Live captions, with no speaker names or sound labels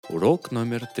Урок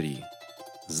номер 3.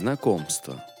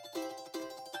 Знакомство.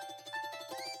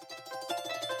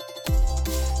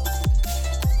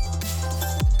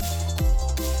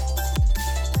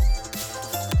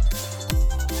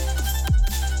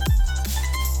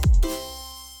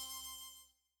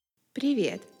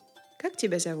 Привет! Как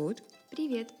тебя зовут?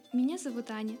 Привет, меня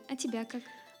зовут Аня, а тебя как?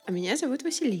 А меня зовут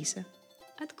Василиса.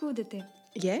 Откуда ты?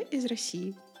 Я из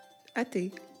России. А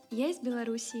ты? Я из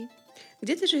Белоруссии.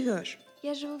 Где ты живешь?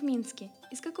 Я живу в Минске.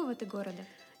 Из какого ты города?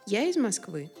 Я из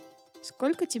Москвы.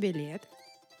 Сколько тебе лет?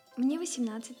 Мне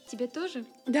 18. Тебе тоже?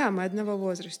 Да, мы одного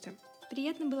возраста.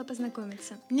 Приятно было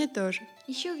познакомиться. Мне тоже.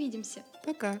 Еще увидимся.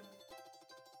 Пока.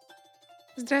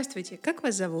 Здравствуйте, как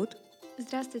вас зовут?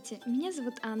 Здравствуйте, меня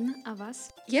зовут Анна, а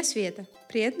вас? Я Света.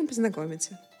 Приятно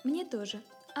познакомиться. Мне тоже.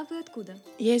 А вы откуда?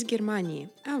 Я из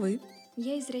Германии. А вы?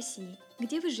 Я из России.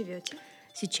 Где вы живете?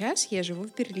 Сейчас я живу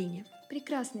в Берлине.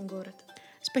 Прекрасный город.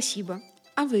 Спасибо.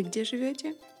 А вы где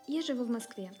живете? Я живу в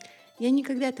Москве. Я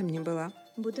никогда там не была.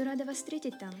 Буду рада вас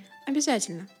встретить там.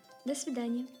 Обязательно. До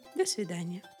свидания. До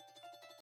свидания.